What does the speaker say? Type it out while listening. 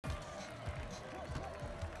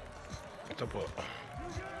Step up.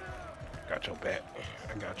 Got your back.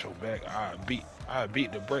 I got your back. I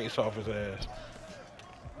beat the brakes off his ass.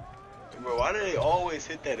 Bro, why do they always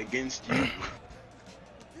hit that against you?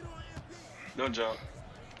 No jump.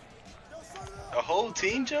 A whole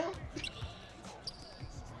team jump?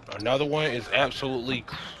 Another one is absolutely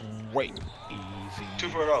crazy. 2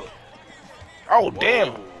 for $1. Oh, Whoa.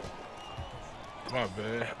 damn. My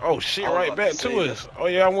bad. Oh, shit, right back to us. Oh,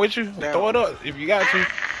 yeah, I'm with you. Down. Throw it up if you got to.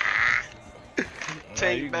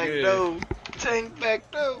 Tank back though. Tank back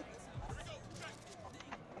though.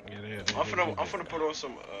 Yeah, I'm finna put on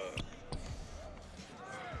some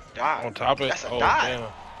dot. on top of it. That's a Oh, dot. damn.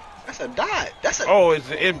 That's a dot. That's a Oh, it's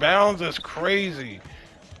inbounds. That's crazy.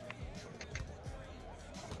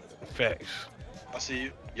 Facts. I see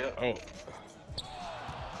you. Yep. Oh.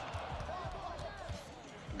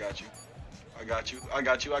 Got you. I got you. I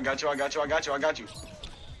got you. I got you. I got you. I got you. I got you.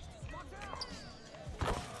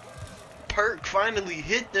 Perk finally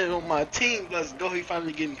hit them on my team. Let's go. He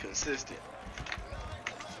finally getting consistent.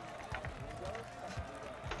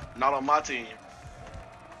 Not on my team.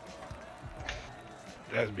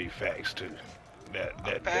 That'd be facts too. That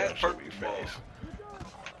Pass damn should be Perk facts.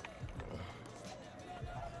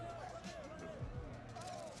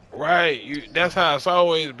 Right, that's how it's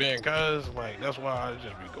always been, cuz like that's why I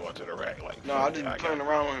just be going to the rack like No, I just be playing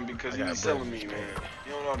around with him because he be selling me, breakfast, man.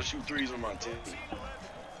 He don't know how to shoot threes on my team.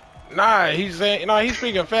 Nah, he's saying he's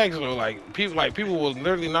speaking facts though. Like people will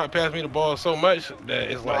literally not pass me the ball so much that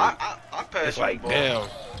it's No, like I pass it's you like the ball. damn.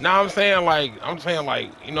 Now I'm saying like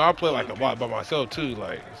I play like a lot by myself too.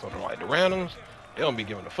 Like so like the randoms, they don't be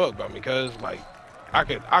giving a fuck about me because like I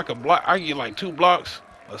could block. I get like 2 blocks,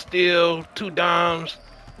 a steal, 2 dimes,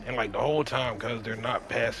 and like the whole time because they're not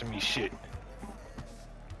passing me shit.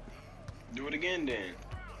 Do it again then.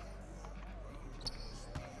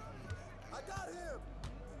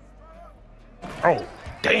 Oh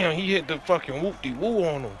damn, he hit the fucking whoop-de-woo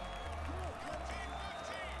on him.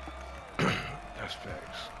 That's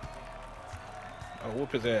facts. Oh,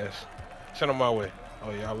 whoop his ass. Send him my way.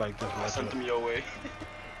 Oh yeah, I like this I sent matchup. him your way.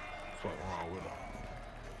 Fuck wrong with him.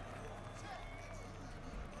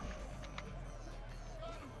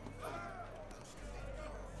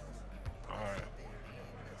 Alright.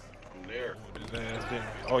 I'm there. Whoop his ass there.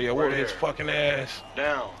 Oh yeah, Right whoop his there. fucking ass.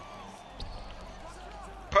 Down.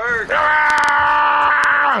 Perk!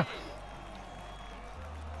 Ah!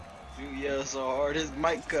 You yell so hard, his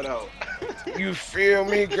mic cut out. You feel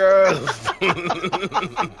me, girl?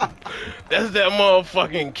 That's that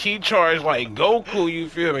motherfucking key charge like Goku, you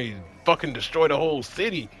feel me? Fucking destroy the whole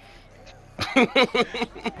city.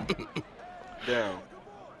 Down.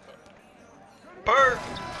 Perk!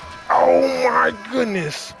 Oh my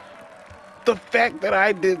goodness. The fact that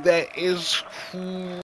I did that is